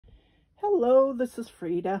Hello, this is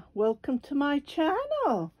Frida. Welcome to my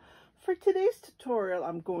channel. For today's tutorial,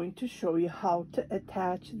 I'm going to show you how to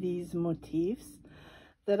attach these motifs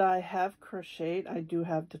that I have crocheted. I do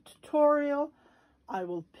have the tutorial. I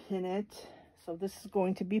will pin it. So this is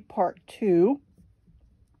going to be part 2.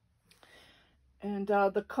 And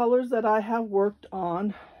the colors that I have worked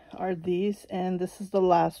on are these, and this is the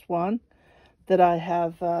last one that I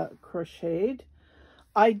have crocheted.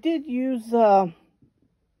 I did use a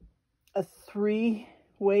 3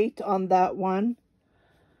 weight on that one.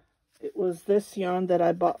 It was this yarn that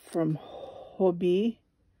I bought from hobium.com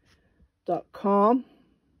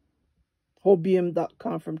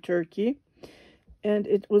from Turkey, and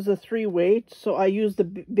it was a 3 weight, so I used the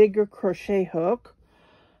bigger crochet hook.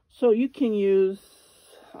 So you can use,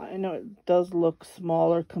 I know it does look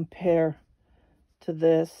smaller compared to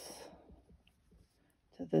this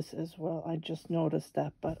as well. I just noticed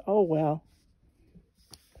that, but oh well.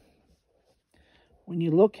 When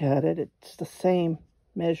you look at it, it's the same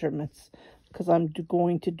measurements, because I'm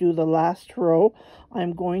going to do the last row.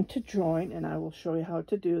 I'm going to join, and I will show you how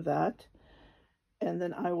to do that. And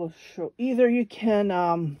then I will show, either you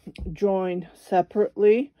can join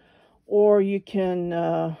separately, or you can,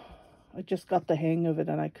 I just got the hang of it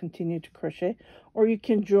and I continue to crochet, or you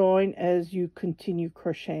can join as you continue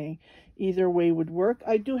crocheting. Either way would work.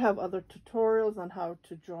 I do have other tutorials on how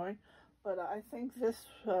to join, but I think this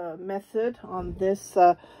method on this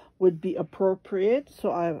would be appropriate,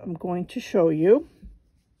 so I'm going to show you.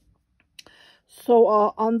 So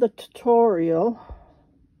on the tutorial,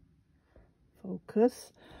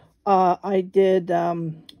 focus, I did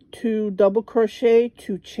 2 double crochet,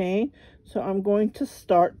 2 chain. So I'm going to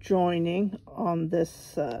start joining on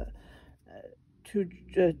this 2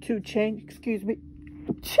 chain, excuse me.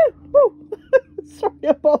 Sorry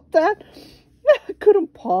about that. I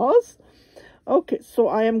couldn't pause. Okay, so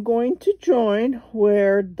I am going to join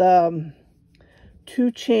where the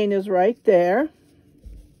 2 chain is right there.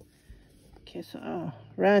 Okay, so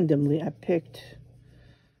randomly I picked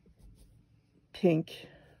pink.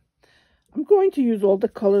 I'm going to use all the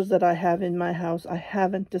colors that I have in my house. I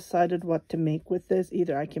haven't decided what to make with this.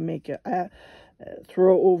 Either I can make it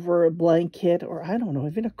throw over a blanket, or I don't know,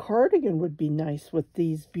 even a cardigan would be nice with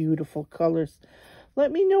these beautiful colors.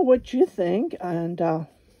 Let me know what you think, and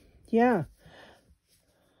yeah.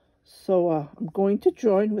 So I'm going to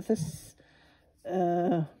join with a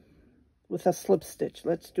slip stitch.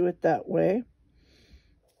 Let's do it that way,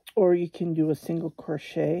 or you can do a single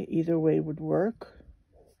crochet. Either way would work.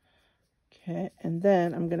 Okay, and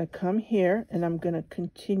then I'm going to come here and I'm going to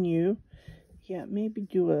continue. Yeah, maybe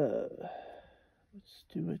do a, let's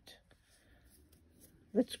do it.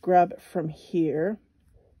 Let's grab it from here.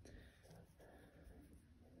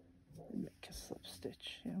 Make a slip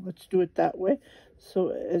stitch. Yeah, let's do it that way. So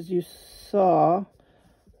as you saw,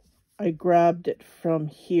 I grabbed it from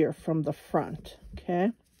here, from the front.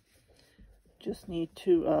 Okay, just need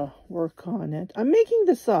to work on it. I'm making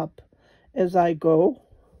this up as I go.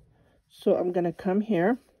 So I'm going to come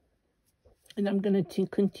here, and I'm going to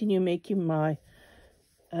continue making my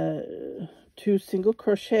 2 single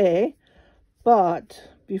crochet, but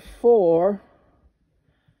before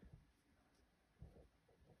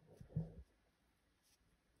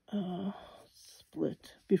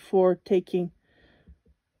before taking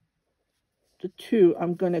the 2,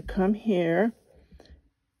 I'm going to come here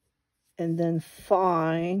and then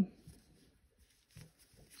find,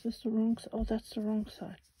 is this the wrong side? Oh, that's the wrong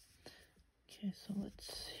side. Okay, so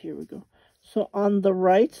here we go. So on the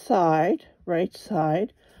right side,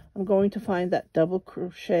 I'm going to find that double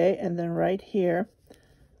crochet, and then right here,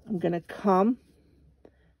 I'm going to come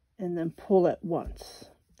and then pull at once.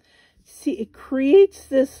 See, it creates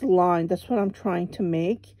this line. That's what I'm trying to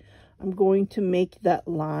make. I'm going to make that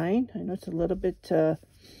line. I know it's a little bit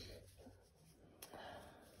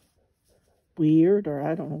weird, or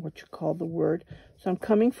I don't know what you call the word. So I'm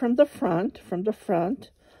coming from the front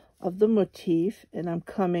of the motif, and I'm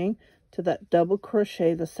coming to that double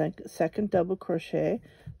crochet, the second double crochet.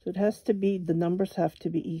 So it has to be, the numbers have to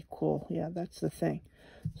be equal. Yeah, that's the thing.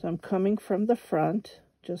 So I'm coming from the front,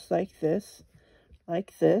 just like this,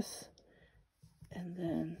 and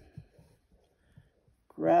then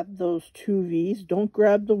grab those 2 V's. Don't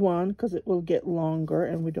grab the one, because it will get longer,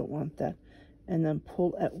 and we don't want that. And then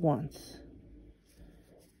pull at once.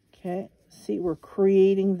 Okay, see, we're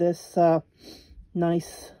creating this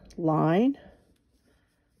nice line.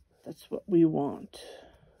 That's what we want.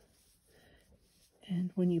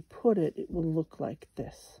 And when you put it, it will look like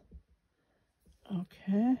this.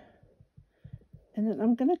 Okay, and then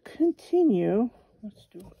I'm going to continue. Let's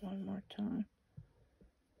do it one more time.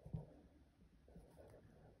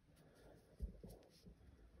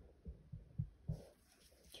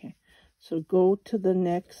 So go to the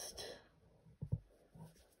next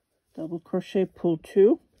double crochet, pull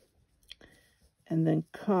 2, and then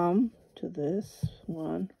come to this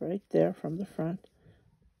one right there from the front,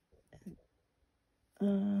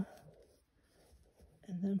 and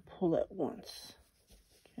then pull it once.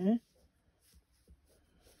 Okay,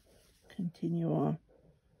 continue on,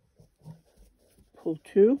 pull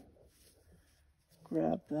 2,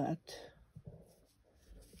 grab that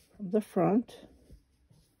from the front,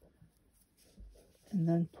 and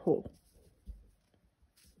then pull.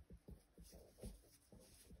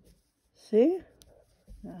 See?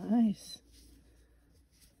 Nice.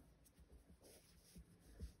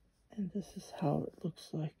 And this is how it looks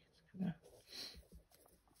like. It's gonna...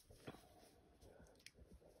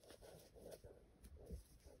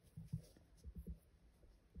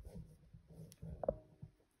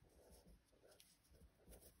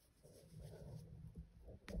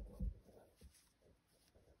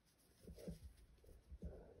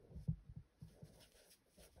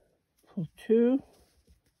 Pull 2,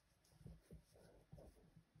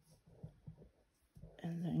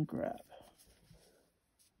 and then grab.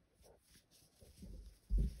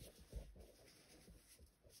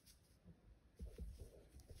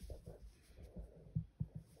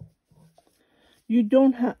 You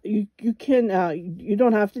don't have you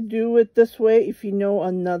don't have to do it this way. If you know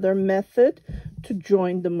another method to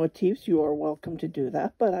join the motifs, you are welcome to do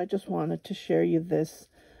that. But I just wanted to share you this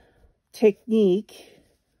technique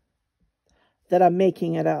that I'm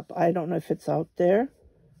making it up. I don't know if it's out there.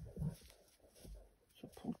 So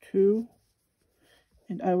pull 2,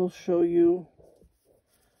 and I will show you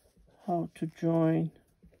how to join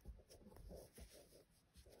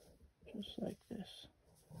just like this.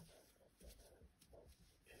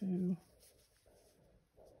 2.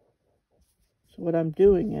 So what I'm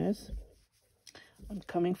doing is I'm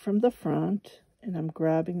coming from the front and I'm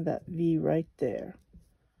grabbing that V right there.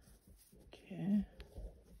 Okay.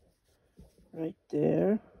 Right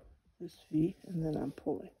there, this V, and then I'm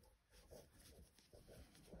pulling.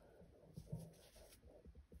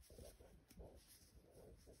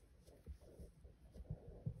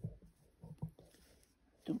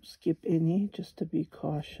 Don't skip any, just to be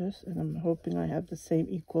cautious, and I'm hoping I have the same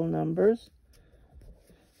equal numbers.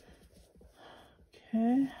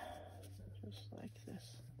 Okay, just like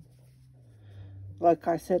this. Like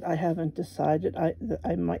I said, I haven't decided.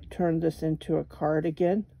 I might turn this into a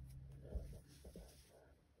cardigan.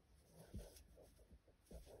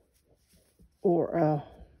 Or a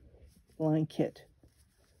blanket.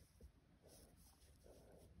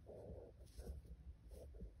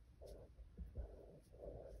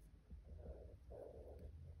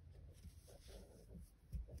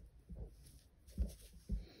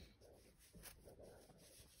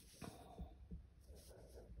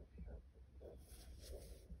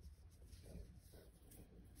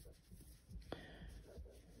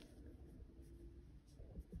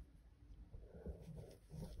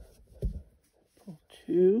 Pull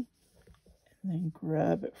 2, and then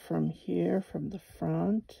grab it from here, from the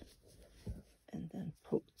front, and then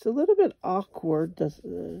pull. It's a little bit awkward,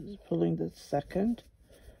 pulling the second.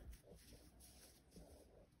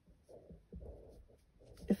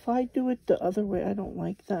 If I do it the other way, I don't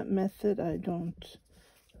like that method. I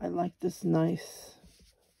like this nice,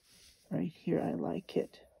 right here, I like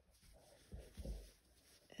it.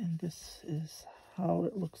 And this is how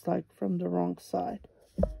it looks like from the wrong side.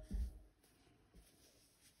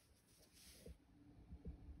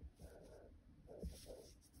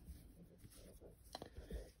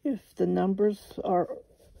 If the numbers are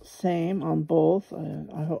same on both,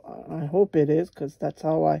 I hope it is, because that's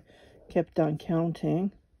how I kept on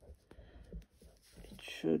counting. It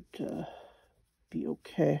should be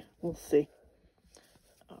okay. We'll see.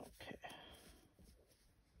 Okay.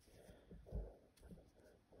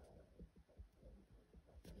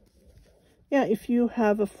 Yeah, if you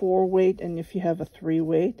have a 4 weight and if you have a 3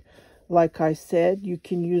 weight, like I said, you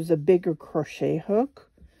can use a bigger crochet hook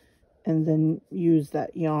and then use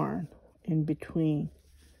that yarn in between.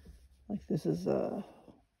 Like this is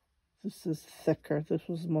thicker. This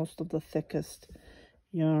was most of the thickest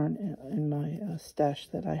yarn in my stash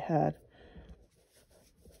that I had.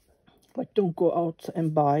 Like, don't go out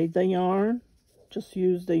and buy the yarn. Just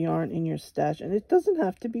use the yarn in your stash. And it doesn't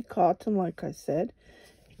have to be cotton, like I said.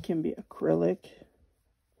 It can be acrylic.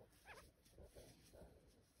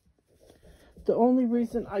 The only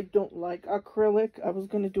reason I don't like acrylic, I was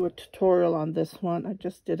going to do a tutorial on this one. I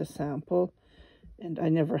just did a sample and I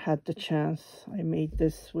never had the chance. I made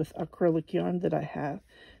this with acrylic yarn that I have.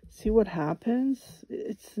 See what happens?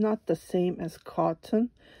 It's not the same as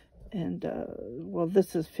cotton. And, well,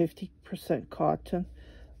 this is 50% cotton.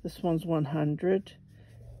 This one's 100,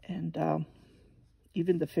 and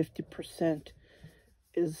even the 50%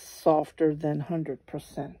 is softer than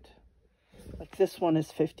 100%. Like this one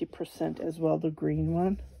is 50% as well, the green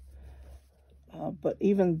one. But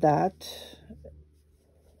even that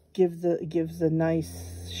gives a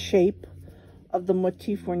nice shape of the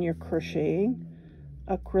motif when you're crocheting.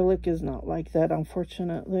 Acrylic is not like that,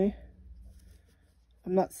 unfortunately.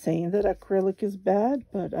 I'm not saying that acrylic is bad,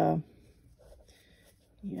 but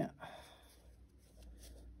yeah,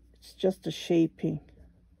 it's just the shaping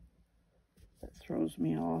that throws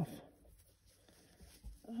me off.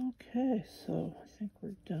 Okay, so I think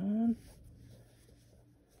we're done.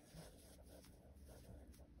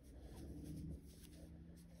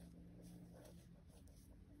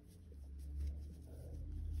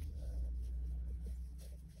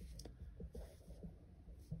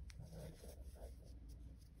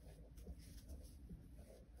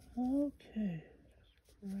 Okay, just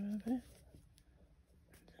grab it and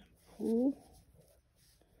pull.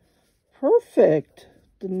 Perfect.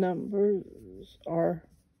 The numbers are,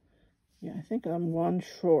 yeah, I think I'm one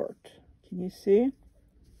short. Can you see?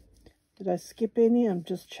 Did I skip any? I'm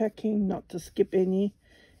just checking not to skip any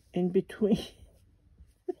in between.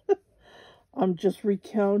 I'm just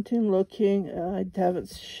recounting, looking. I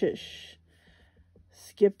haven't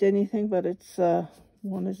skipped anything, but it's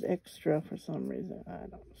one is extra for some reason. I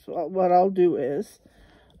don't know. So what I'll do is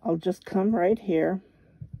I'll just come right here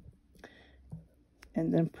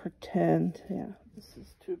and then pretend, yeah, this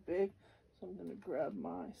is too big. So I'm going to grab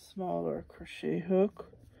my smaller crochet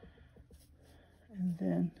hook and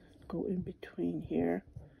then go in between here.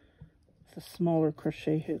 With a smaller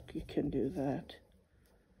crochet hook, you can do that.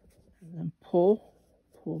 And then pull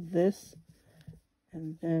this,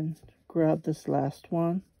 and then grab this last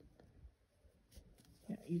one.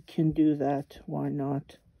 Yeah, you can do that. Why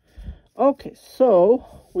not? Okay, so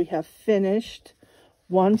we have finished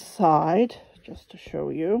one side, just to show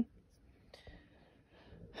you.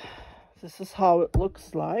 This is how it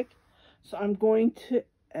looks like. So I'm going to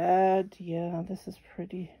add, yeah, this is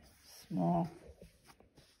pretty small.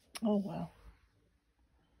 Oh, well.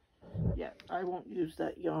 Yeah, I won't use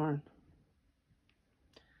that yarn.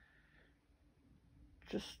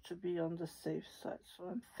 Just to be on the safe side. So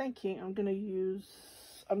I'm thinking I'm going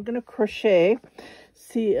to crochet.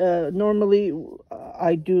 See, normally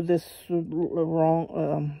I do this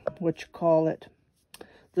wrong, what you call it,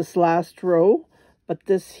 this last row. But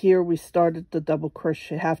this here, we started the double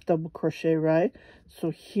crochet, half double crochet, right? So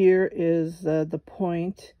here is the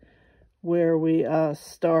point where we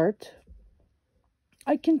start.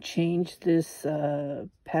 I can change this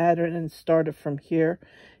pattern and start it from here.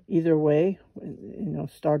 Either way, you know,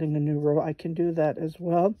 starting a new row, I can do that as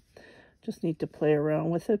well. Just need to play around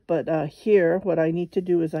with it. But here, what I need to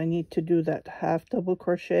do is I need to do that half double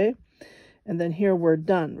crochet. And then here we're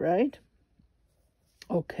done, right?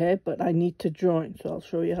 Okay, but I need to join, so I'll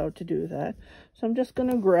show you how to do that. So I'm just going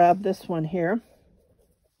to grab this one here.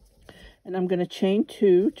 And I'm going to chain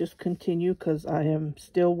 2, just continue because I am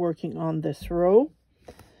still working on this row.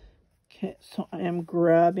 Okay, so I am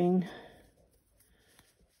grabbing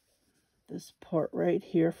this part right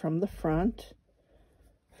here from the front.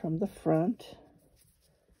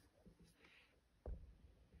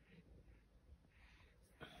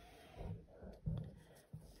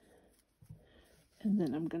 And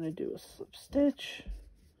then I'm going to do a slip stitch.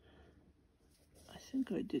 I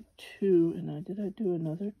think I did 2, and did I do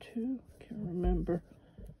another 2? Can't remember.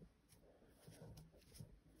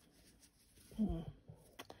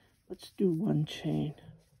 Let's do 1 chain.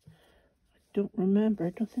 I don't remember.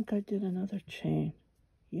 I don't think I did another chain.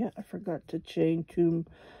 Yeah, I forgot to chain 2.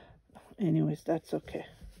 Anyways, that's okay.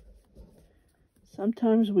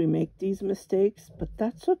 Sometimes we make these mistakes, but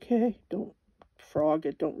that's okay. Don't frog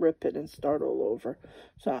it, don't rip it and start all over.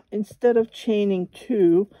 So instead of chaining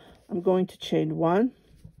 2, I'm going to chain 1.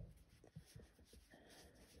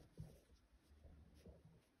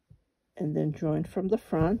 And then join from the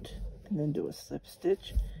front, and then do a slip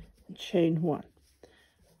stitch and chain 1.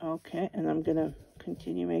 Okay, and I'm going to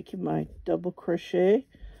continue making my double crochet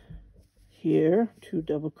here, 2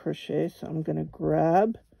 double crochets. So I'm going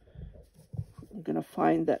to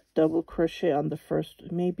find that double crochet on the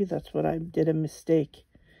first. Maybe that's what I did a mistake.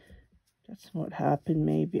 That's what happened,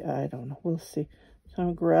 maybe. I don't know. We'll see. So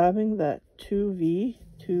I'm grabbing that 2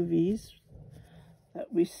 V's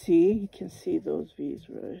that we see. You can see those V's,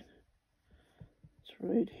 right? It's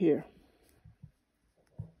right here.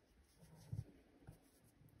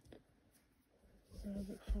 Grab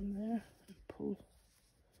it from there and pull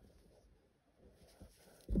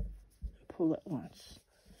it once.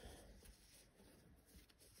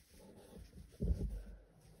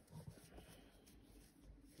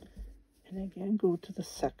 And again, go to the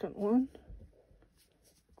second one,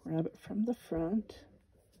 grab it from the front,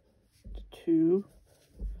 2,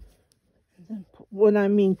 and then when I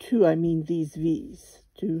mean 2, I mean these V's,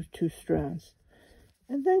 two strands,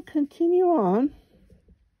 and then continue on.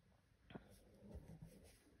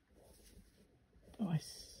 Oh,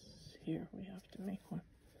 here we have to make one.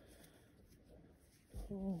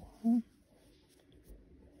 Pull.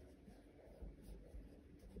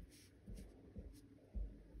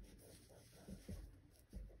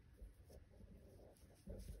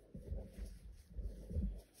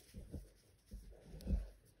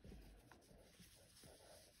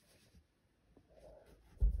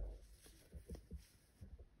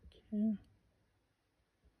 Okay.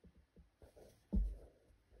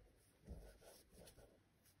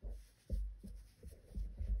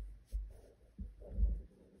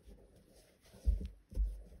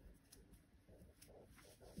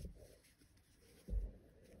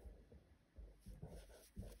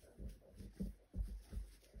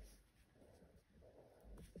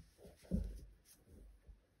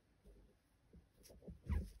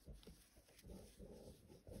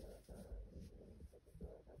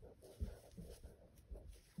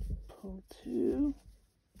 Pull 2.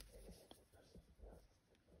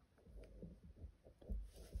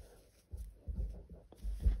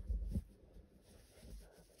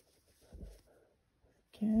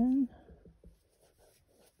 Again.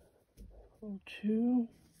 Pull 2.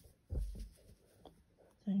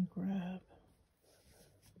 Then grab.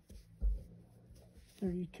 Or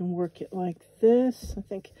you can work it like this. I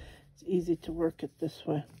think it's easy to work it this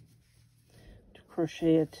way. To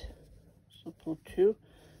crochet it. So pull 2.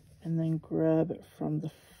 And then grab it from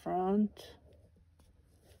the front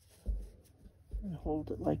and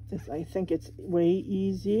hold it like this. I think it's way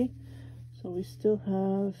easy. So we still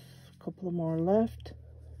have a couple of more left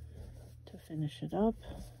to finish it up.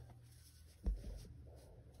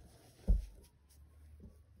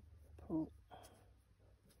 Pull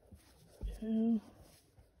 2.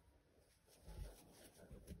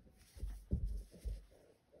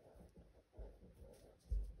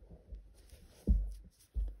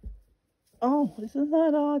 Oh, isn't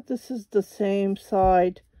that odd? This is the same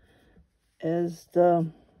side as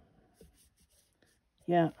the,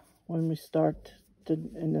 yeah, when we start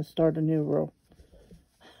and start a new row.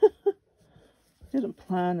 Didn't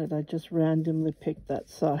plan it, I just randomly picked that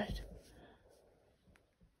side.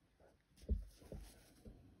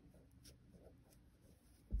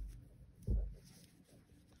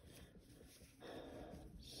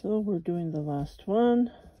 So we're doing the last one.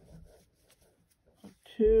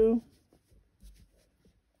 2.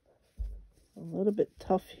 A little bit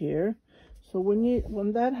tough here. So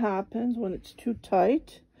when that happens, when it's too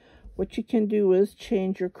tight, what you can do is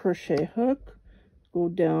change your crochet hook, go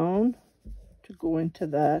down to go into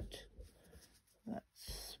that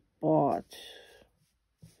spot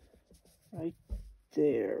right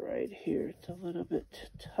there, right here. It's a little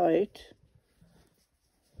bit tight.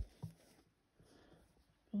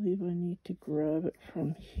 I believe I need to grab it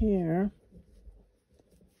from here.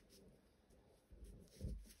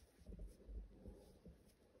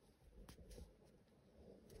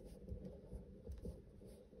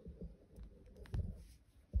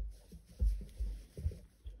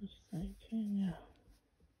 Just thinking, yeah.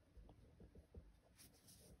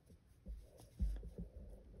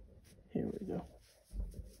 Here we go.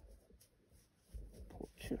 Pull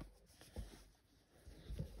 2.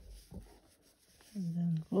 And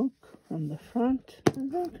then look from the front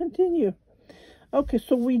and then continue. Okay,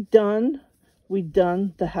 so we done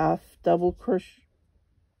the half double crochet.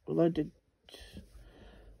 Well,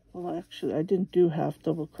 actually I didn't do half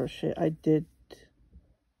double crochet. I did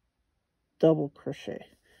double crochet,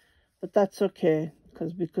 but that's okay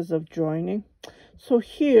because of joining. So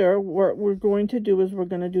here what we're going to do is we're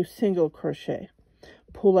going to do single crochet,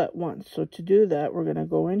 pull at once. So to do that, we're going to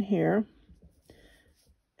go in here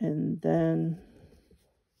and then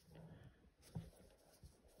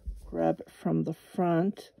grab it from the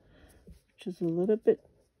front, which is a little bit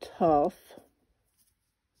tough.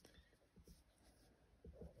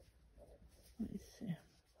 Let me see.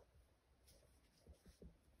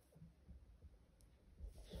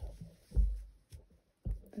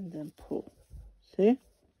 And then pull. See?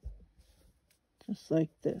 Just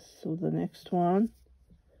like this. So the next one.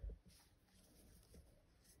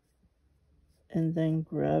 And then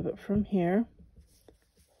grab it from here.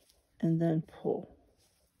 And then pull.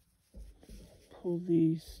 Pull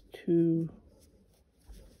these 2.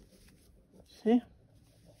 See?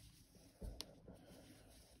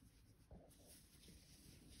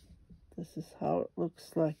 This is how it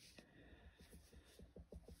looks like.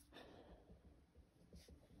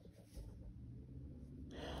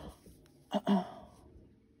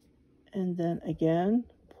 then again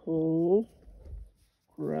pull,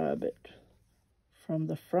 grab it from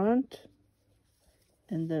the front,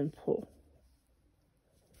 and then pull.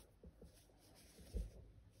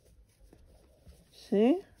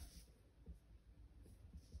 See?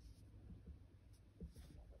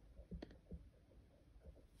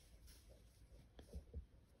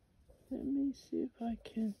 Let me see if I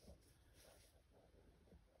can.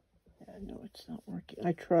 Yeah, no, it's not working.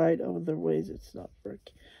 I tried other ways, it's not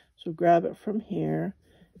working. So grab it from here,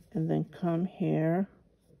 and then come here,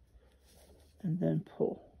 and then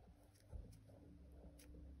pull.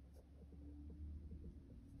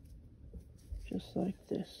 Just like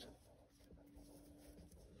this.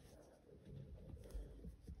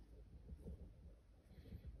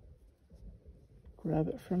 Grab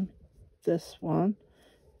it from this one,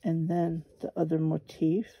 and then the other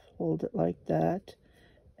motif, hold it like that,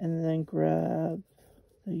 and then grab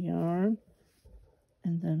the yarn,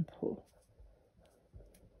 and then pull.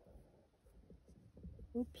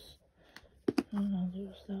 Oops, and I'll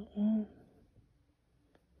lose that one.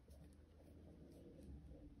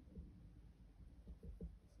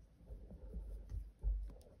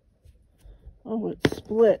 Oh, it's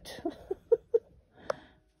split.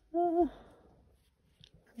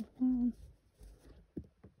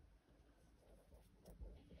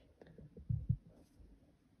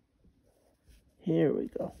 Here we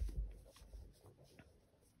go.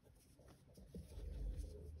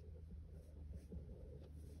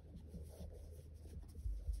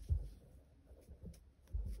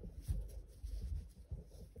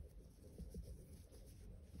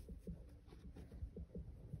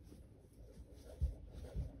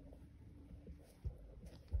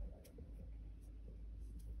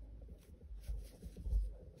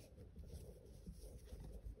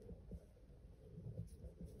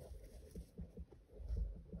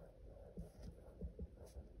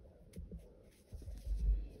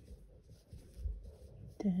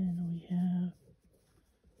 Then we have,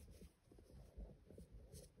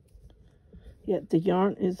 yeah, the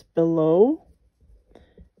yarn is below.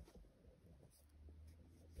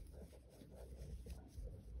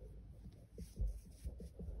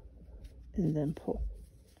 And then pull.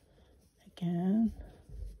 Again,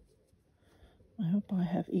 I hope I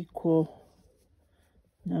have equal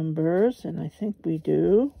numbers, and I think we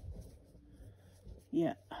do.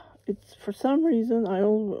 Yeah, it's for some reason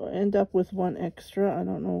I'll end up with one extra. I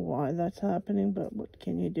don't know why that's happening, but what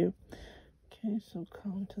can you do? Okay, so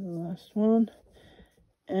come to the last one,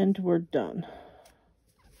 and we're done.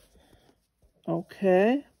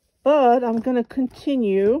 Okay, but I'm going to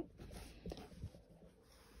continue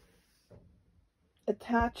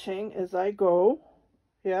attaching as I go.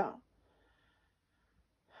 Yeah.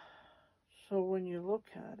 So when you look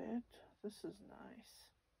at it, this is nice.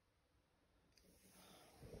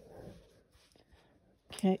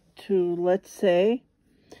 Okay, to, let's say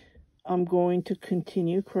I'm going to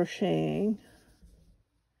continue crocheting,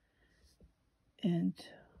 and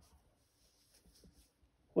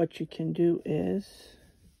what you can do is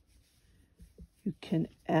you can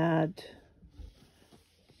add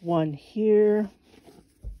one here,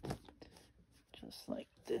 just like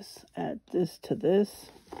this, add this to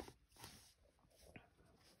this.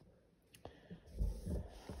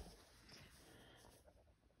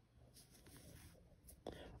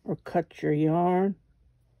 Or cut your yarn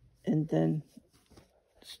and then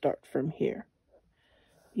start from here.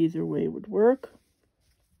 Either way would work.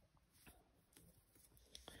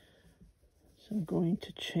 So I'm going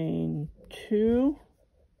to chain 2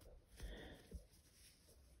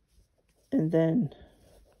 and then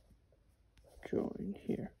join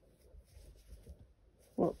here.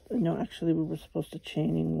 Well, no, actually we were supposed to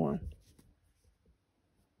chaining 1.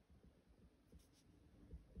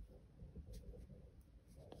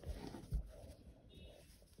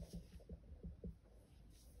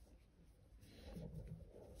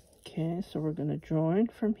 Okay, so we're going to join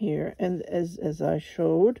from here, and as I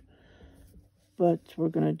showed, but we're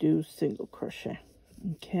going to do single crochet.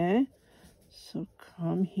 Okay, so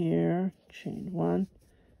come here, chain 1,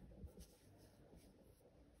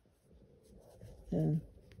 then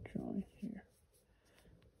join here,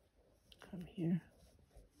 come here,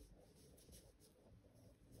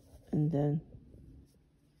 and then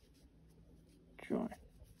join.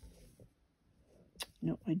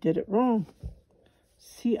 No, I did it wrong.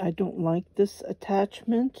 See, I don't like this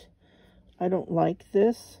attachment. I don't like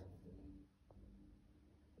this.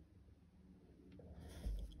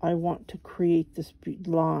 I want to create this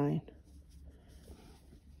line.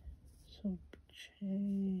 So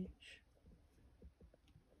change.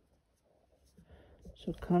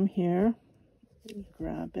 So come here,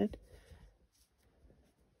 grab it,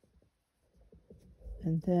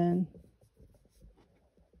 and then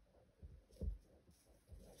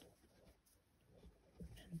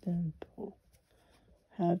pull.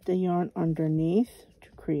 Have the yarn underneath to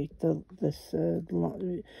create this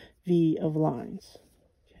V of lines.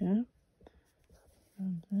 Okay,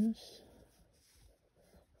 and this,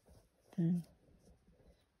 then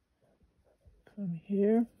come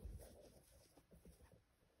here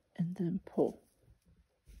and then pull.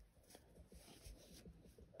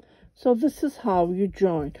 So this is how you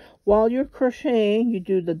join. While you're crocheting, you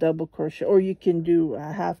do the double crochet, or you can do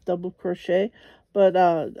a half double crochet, but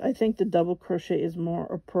I think the double crochet is more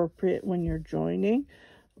appropriate when you're joining,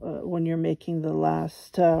 when you're making the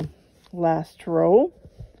last row,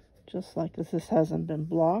 just like this hasn't been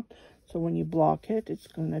blocked. So when you block it, it's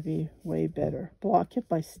going to be way better. Block it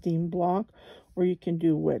by steam block, or you can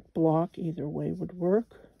do wet block. Either way would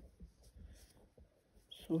work.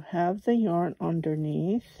 So have the yarn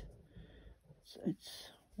underneath. So it's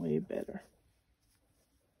way better.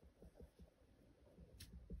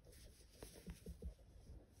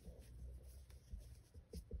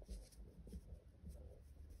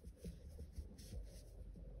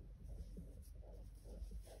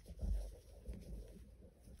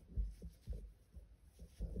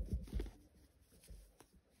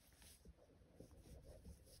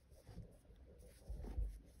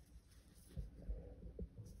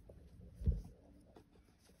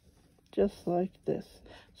 Just like this.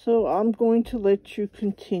 So I'm going to let you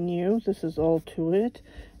continue. This is all to it,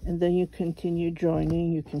 and then you continue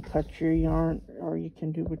joining. You can cut your yarn, or you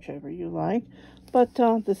can do whichever you like, but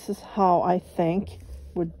this is how I think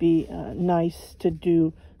would be nice to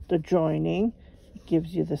do the joining. It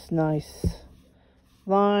gives you this nice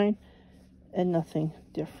line and nothing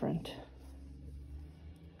different.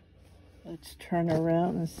 Let's turn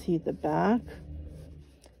around and see the back.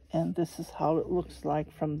 And this is how it looks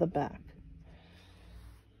like from the back.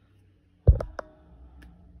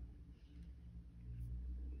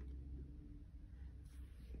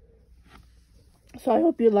 So I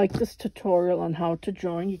hope you like this tutorial on how to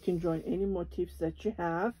join. You can join any motifs that you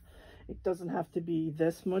have. It doesn't have to be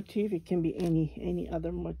this motif. It can be any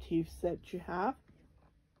other motifs that you have.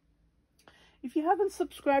 If you haven't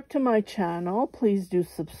subscribed to my channel, please do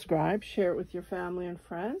subscribe. Share it with your family and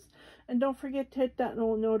friends. And don't forget to hit that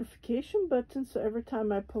notification button, so every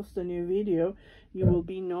time I post a new video, you will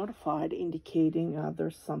be notified, indicating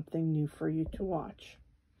there's something new for you to watch.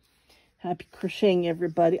 Happy crocheting,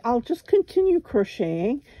 everybody. I'll just continue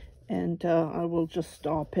crocheting, and I will just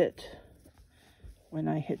stop it when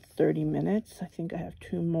I hit 30 minutes. I think I have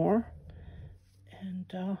 2 more.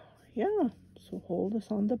 And yeah, so hold this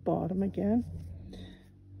on the bottom again.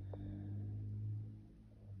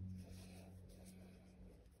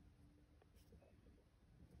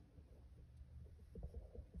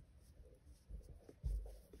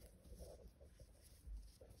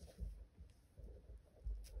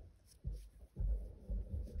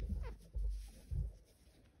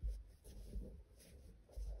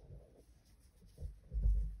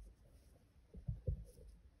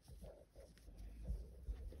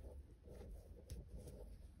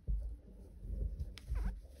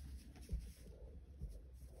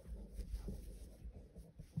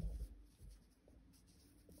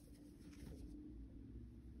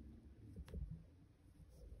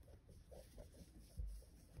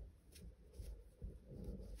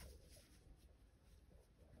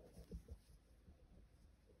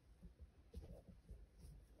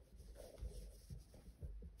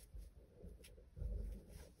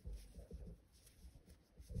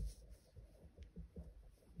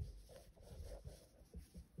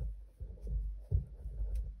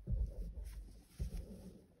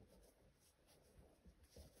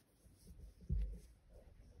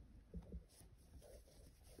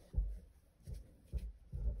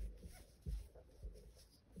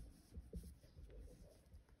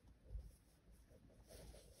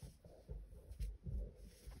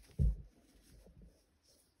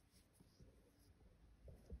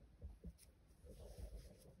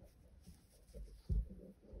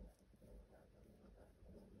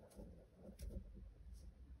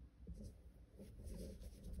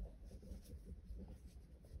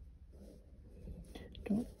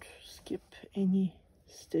 Don't skip any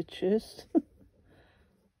stitches.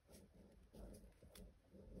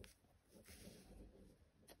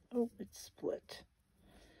 Oh, it's split.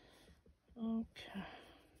 Okay.